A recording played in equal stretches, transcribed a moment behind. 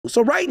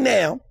So right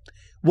now,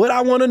 what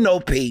I want to know,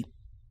 P,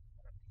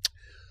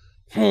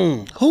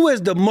 who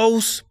is the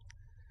most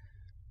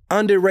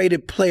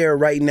underrated player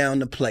right now in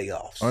the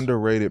playoffs?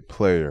 Underrated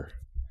player.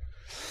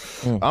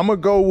 I'm gonna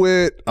go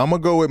with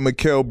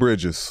Mikal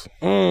Bridges.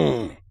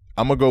 I'm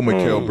gonna go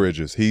Mikal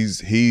Bridges.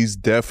 He's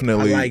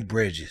definitely I like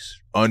Bridges.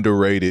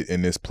 Underrated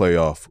in this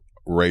playoff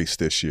race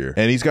this year,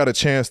 and he's got a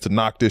chance to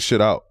knock this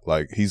shit out.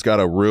 Like, he's got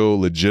a real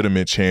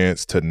legitimate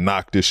chance to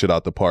knock this shit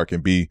out the park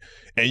and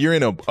you're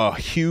in a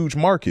huge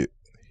market.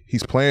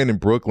 He's playing in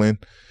Brooklyn.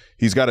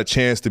 He's got a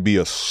chance to be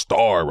a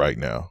star right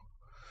now.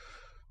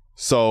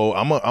 So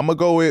I'm gonna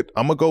go with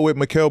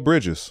Mikal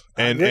Bridges,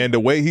 and the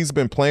way he's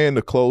been playing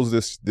to close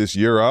this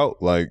year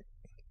out, like,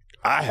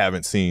 I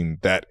haven't seen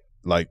that.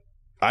 Like,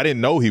 I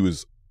didn't know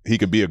he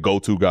could be a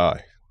go-to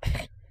guy.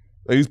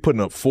 He's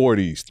putting up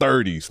 40s,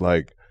 30s.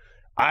 Like,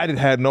 I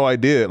had no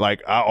idea. Like,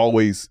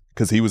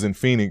 because he was in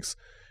Phoenix,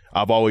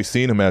 I've always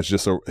seen him as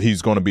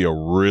he's going to be a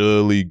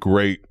really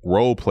great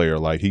role player.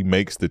 Like, he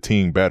makes the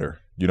team better.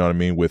 You know what I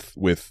mean?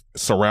 With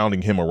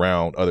surrounding him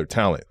around other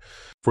talent.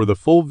 For the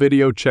full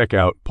video, check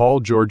out Paul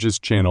George's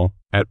channel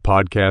at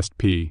Podcast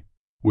P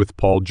with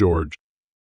Paul George.